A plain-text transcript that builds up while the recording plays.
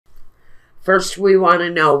First, we want to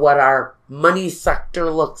know what our money sector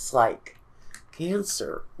looks like.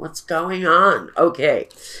 Cancer, what's going on? Okay,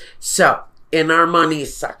 so in our money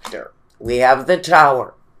sector, we have the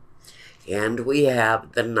Tower and we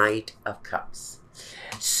have the Knight of Cups.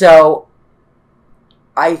 So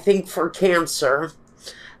I think for Cancer,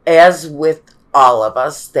 as with all of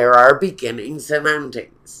us, there are beginnings and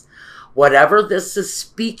endings. Whatever this is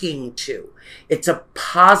speaking to, it's a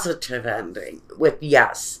positive ending with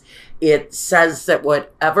yes. It says that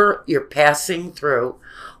whatever you're passing through,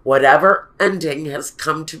 whatever ending has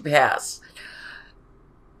come to pass,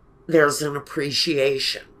 there's an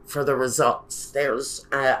appreciation for the results. There's,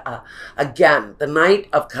 again, the Knight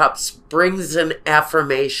of Cups brings an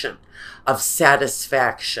affirmation of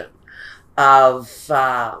satisfaction, of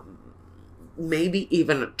maybe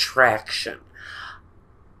even attraction.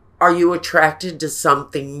 Are you attracted to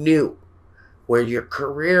something new where your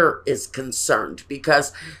career is concerned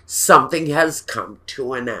because something has come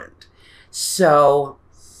to an end? So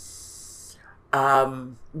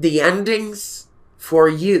the endings for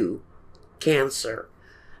you, Cancer,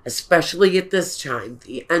 especially at this time,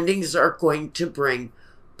 the endings are going to bring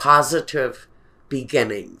positive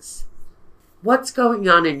beginnings. What's going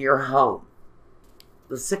on in your home?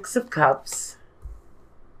 The Six of Cups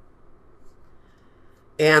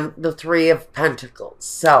and the Three of Pentacles.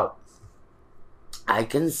 So I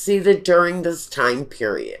can see that during this time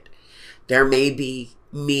period, there may be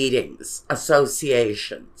meetings,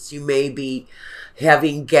 associations. You may be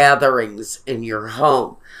having gatherings in your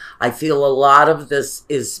home. I feel a lot of this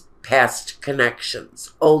is past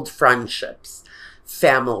connections, old friendships,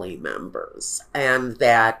 family members, and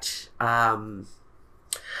that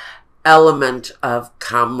element of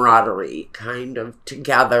camaraderie, kind of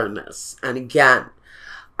togetherness. And again,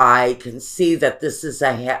 I can see that this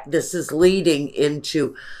is leading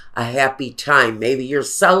into a happy time. Maybe you're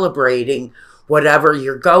celebrating whatever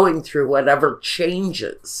you're going through, whatever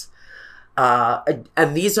changes.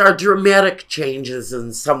 And these are dramatic changes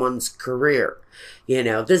in someone's career. You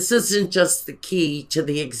know, this isn't just the key to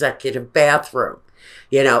the executive bathroom.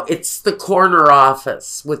 You know, it's the corner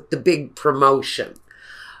office with the big promotion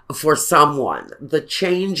for someone. The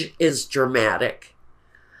change is dramatic.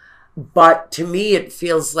 But to me, it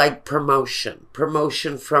feels like promotion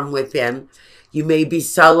from within. You may be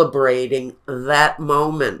celebrating that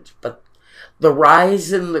moment, but the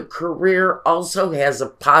rise in the career also has a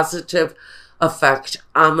positive effect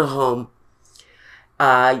on the home.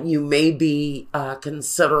 You may be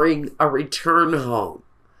considering a return home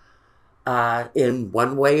in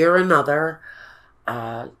one way or another.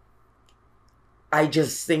 I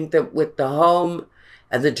just think that with the home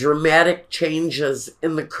and the dramatic changes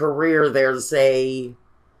in the career, there's a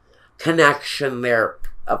connection there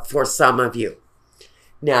for some of you.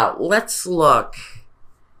 Now, let's look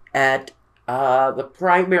at the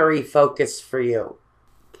primary focus for you.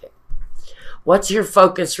 Okay. What's your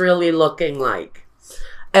focus really looking like?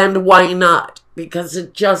 And why not? Because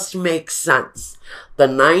it just makes sense. The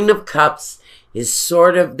Nine of Cups is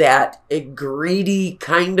sort of that greedy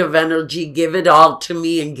kind of energy. Give it all to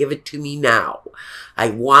me and give it to me now. I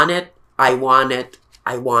want it, I want it,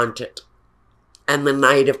 I want it. And the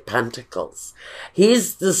Knight of Pentacles.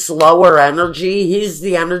 He's the slower energy. He's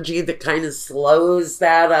the energy that kind of slows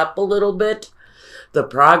that up a little bit. The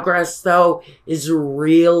progress, though, is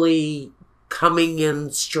really coming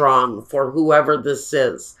in strong for whoever this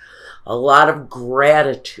is. A lot of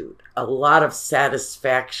gratitude, a lot of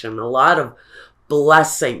satisfaction, a lot of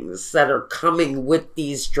blessings that are coming with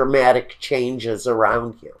these dramatic changes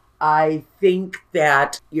around you. I think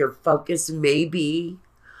that your focus may be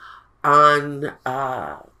on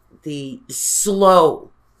the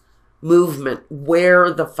slow movement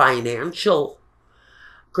where the financial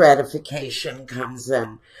gratification comes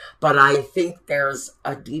in. But I think there's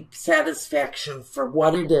a deep satisfaction for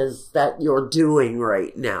what it is that you're doing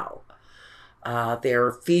right now.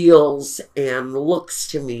 There feels and looks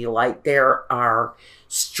to me like there are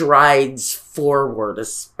strides forward,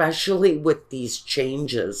 especially with these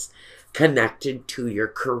changes connected to your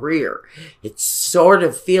career. It sort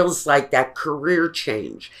of feels like that career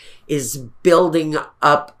change is building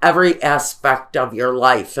up every aspect of your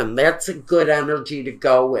life, and that's a good energy to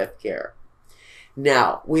go with here.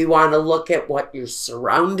 Now, we want to look at what your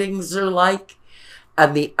surroundings are like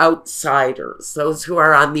and the outsiders, those who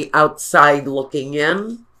are on the outside looking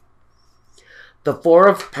in. The Four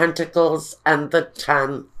of Pentacles and the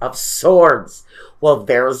Ten of Swords. Well,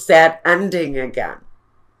 there's that ending again.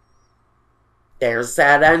 There's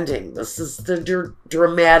that ending. This is the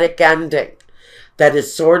dramatic ending that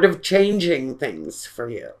is sort of changing things for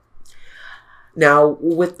you. Now,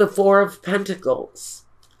 with the Four of Pentacles,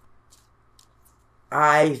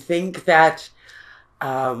 I think that,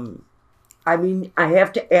 I mean, I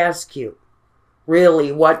have to ask you,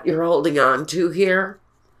 really, what you're holding on to here?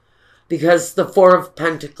 Because the Four of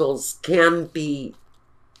Pentacles can be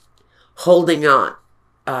holding on,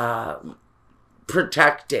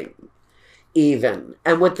 protecting even.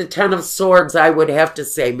 And with the Ten of Swords, I would have to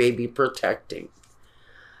say maybe protecting.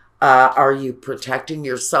 Are you protecting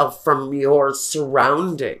yourself from your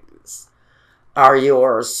surroundings? Are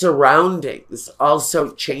your surroundings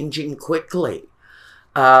also changing quickly?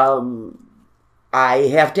 I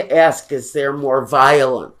have to ask, is there more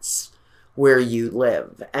violence where you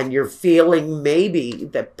live? And you're feeling maybe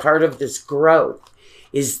that part of this growth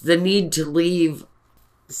is the need to leave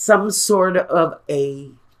some sort of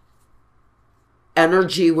a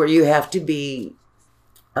energy where you have to be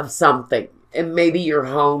of something. It may be your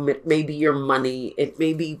home, it may be your money, it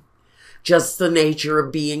may be just the nature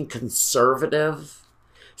of being conservative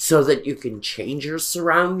so that you can change your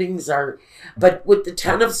surroundings. But with the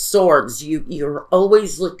Ten of Swords, you're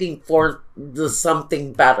always looking for the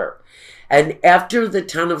something better. And after the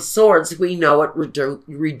Ten of Swords, we know it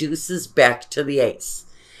reduces back to the Ace.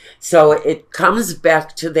 So it comes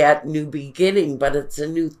back to that new beginning, but it's a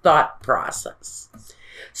new thought process.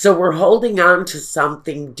 So we're holding on to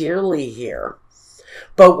something dearly here,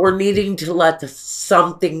 but we're needing to let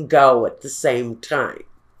something go at the same time.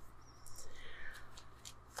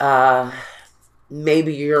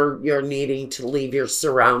 Maybe you're needing to leave your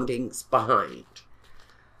surroundings behind.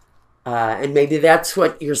 And maybe that's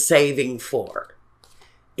what you're saving for,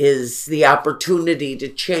 is the opportunity to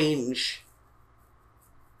change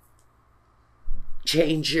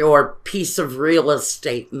your piece of real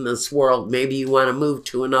estate in this world. Maybe you want to move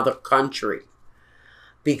to another country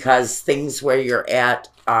because things where you're at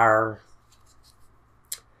are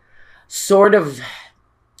sort of,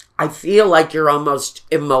 I feel like you're almost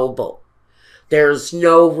immobile. There's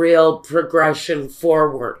no real progression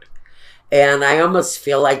forward. And I almost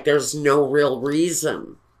feel like there's no real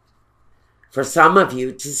reason for some of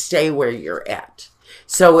you to stay where you're at.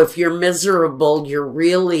 So if you're miserable, you're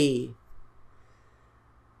really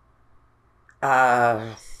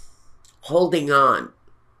holding on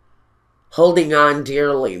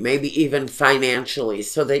dearly, maybe even financially,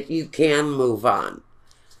 so that you can move on.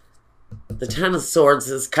 The Ten of Swords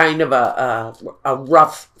is kind of a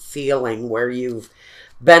rough feeling where you've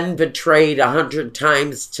been betrayed 100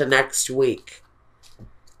 times to next week.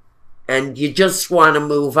 And you just want to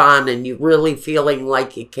move on and you're really feeling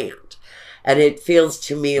like you can't. And it feels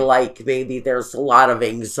to me like maybe there's a lot of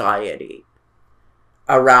anxiety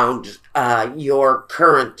around your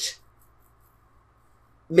current,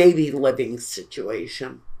 maybe living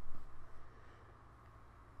situation.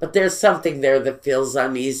 But there's something there that feels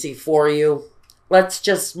uneasy for you. Let's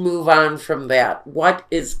just move on from that. What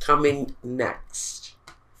is coming next?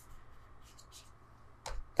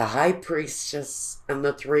 The High Priestess and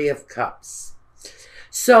the Three of Cups.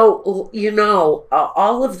 So, you know,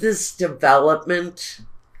 all of this development,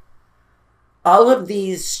 all of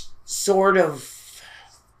these sort of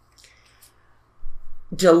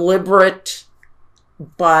deliberate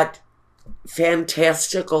but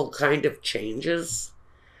fantastical kind of changes,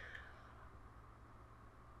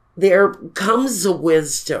 there comes a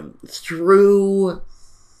wisdom through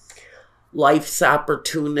life's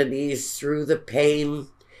opportunities, through the pain,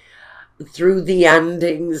 through the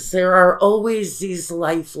endings. There are always these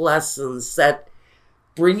life lessons that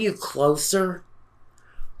bring you closer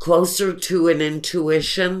to an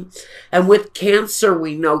intuition. And with Cancer,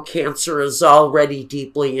 we know Cancer is already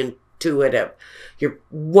deeply intuitive. You're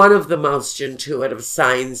one of the most intuitive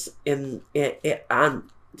signs on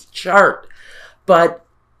the chart. But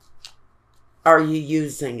are you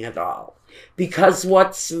using it all? Because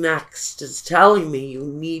what's next is telling me you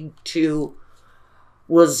need to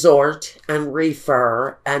resort and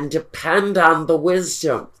refer and depend on the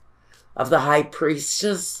wisdom of the High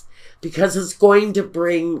Priestess, because it's going to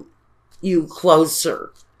bring you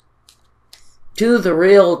closer to the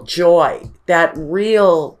real joy, that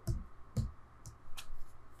real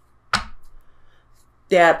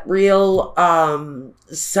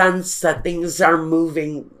sense that things are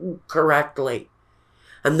moving correctly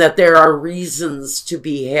and that there are reasons to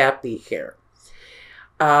be happy here.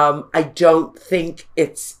 I don't think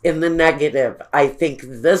it's in the negative. I think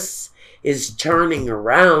this is turning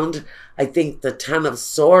around. I think the Ten of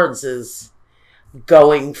Swords is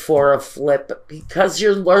going for a flip because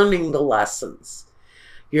you're learning the lessons.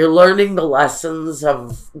 You're learning the lessons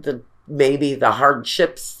of maybe the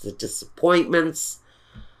hardships, the disappointments,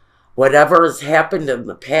 whatever has happened in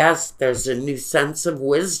the past. There's a new sense of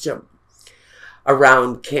wisdom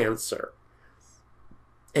around Cancer.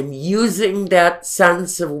 And using that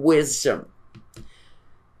sense of wisdom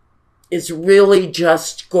is really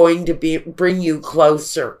just going to bring you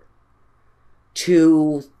closer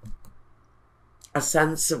to a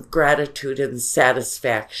sense of gratitude and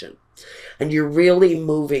satisfaction. And you're really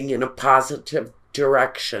moving in a positive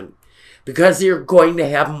direction because you're going to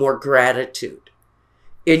have more gratitude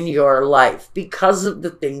in your life because of the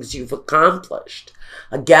things you've accomplished.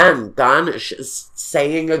 Again, Ganesh is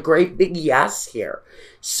saying a great big yes here.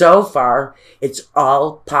 So far, it's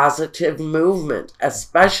all positive movement,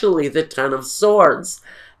 especially the Ten of Swords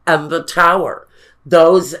and the Tower.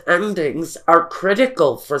 Those endings are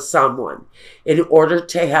critical for someone in order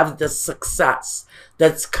to have the success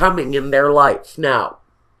that's coming in their life. Now,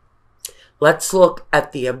 let's look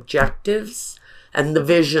at the objectives and the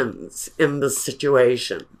visions in the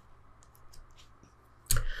situation.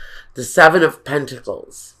 The Seven of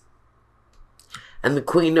Pentacles and the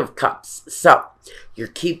Queen of Cups. So, you're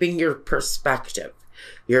keeping your perspective.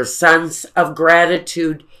 Your sense of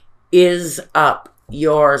gratitude is up.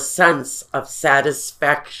 Your sense of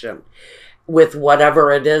satisfaction with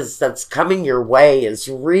whatever it is that's coming your way is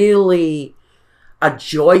really a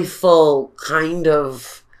joyful kind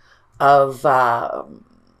of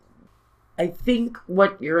I think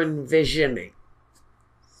what you're envisioning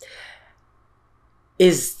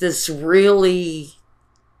is this really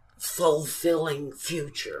fulfilling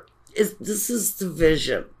future. This is the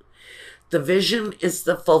vision. The vision is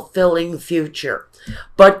the fulfilling future.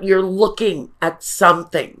 But you're looking at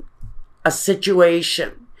something, a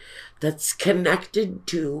situation that's connected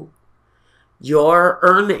to your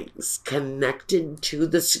earnings, connected to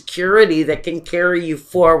the security that can carry you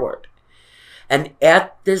forward. And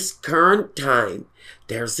at this current time,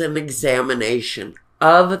 there's an examination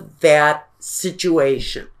of that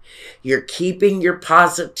situation. You're keeping your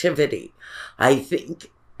positivity. I think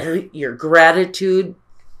your gratitude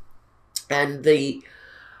and the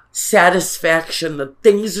satisfaction that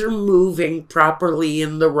things are moving properly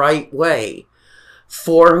in the right way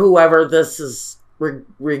for whoever this is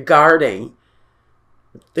regarding.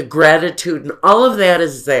 The gratitude and all of that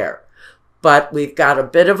is there. But we've got a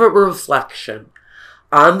bit of a reflection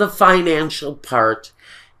on the financial part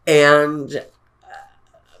and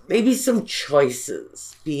maybe some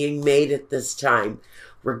choices being made at this time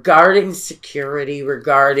regarding security,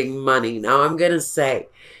 regarding money. Now, I'm going to say,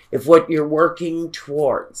 if what you're working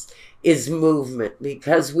towards is movement,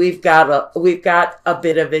 because we've got a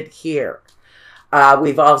bit of it here.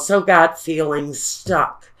 We've also got feeling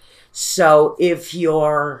stuck. So if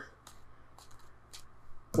you're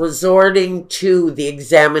resorting to the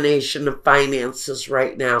examination of finances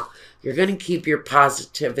right now, you're going to keep your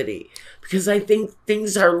positivity because I think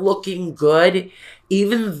things are looking good,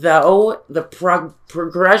 even though the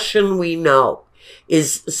progression we know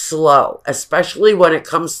is slow, especially when it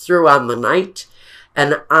comes through on the Knight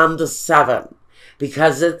and on the 7,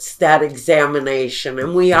 because it's that examination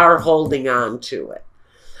and we are holding on to it.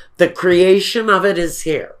 The creation of it is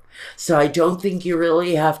here. So I don't think you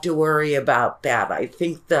really have to worry about that. I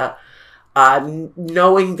think the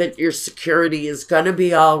knowing that your security is going to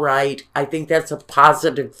be all right, I think that's a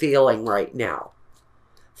positive feeling right now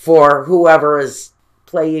for whoever is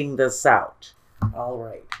playing this out. All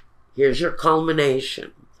right. Here's your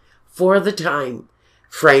culmination for the time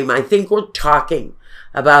frame. I think we're talking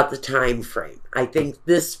about the time frame. I think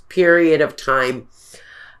this period of time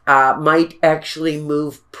might actually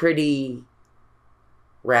move pretty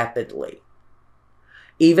rapidly.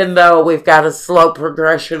 Even though we've got a slow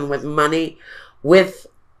progression with money, with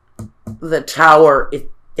the Tower,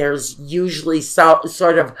 there's usually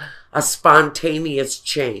sort of a spontaneous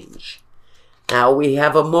change. Now we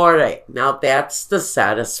have Amore. Now that's the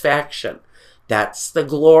satisfaction. That's the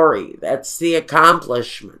glory. That's the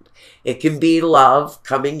accomplishment. It can be love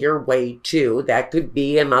coming your way too. That could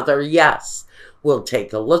be another yes. We'll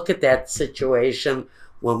take a look at that situation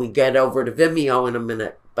when we get over to Vimeo in a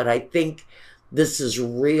minute. But I think this is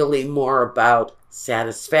really more about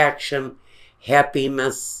satisfaction,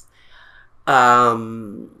 happiness,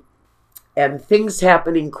 and things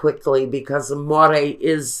happening quickly, because Amore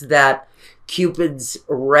is that Cupid's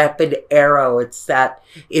rapid arrow. It's that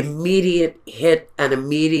immediate hit and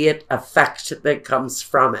immediate effect that comes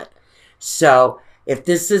from it. So if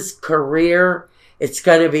this is career, it's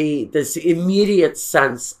going to be this immediate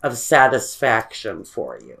sense of satisfaction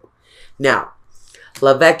for you. Now,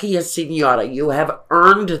 La Vecchia Signora, you have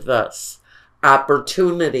earned this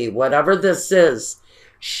opportunity, whatever this is.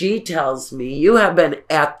 She tells me you have been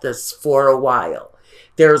at this for a while.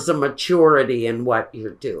 There's a maturity in what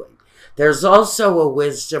you're doing. There's also a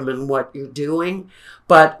wisdom in what you're doing,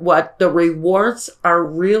 but what the rewards are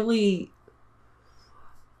really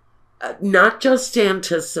not just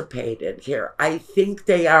anticipated here. I think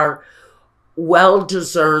they are well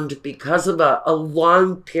discerned because of a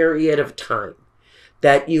long period of time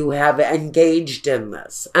that you have engaged in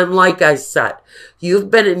this. And like I said, you've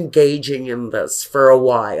been engaging in this for a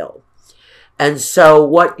while. And so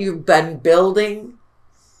what you've been building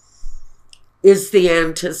is the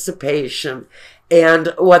anticipation.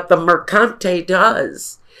 And what the Mercante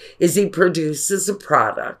does is he produces a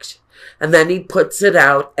product and then he puts it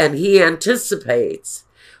out and he anticipates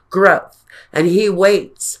growth and he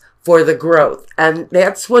waits for the growth. And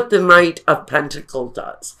that's what the Knight of Pentacles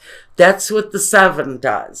does. That's what the 7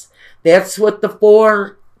 does. That's what the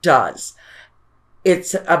 4 does.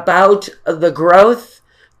 It's about the growth,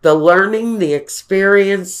 the learning, the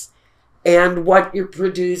experience, and what you're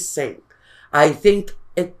producing. I think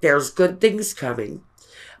there's good things coming,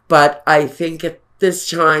 but I think at this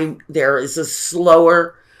time there is a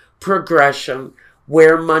slower progression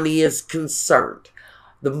where money is concerned.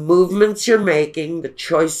 The movements you're making, the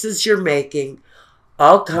choices you're making,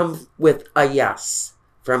 all come with a yes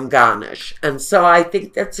from Ganesh. And so I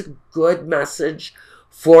think that's a good message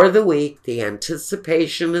for the week. The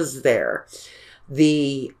anticipation is there.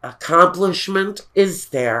 The accomplishment is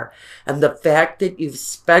there. And the fact that you've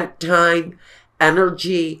spent time,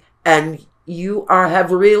 energy, and you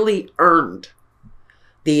have really earned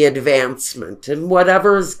the advancement and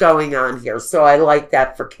whatever is going on here. So I like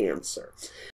that for Cancer.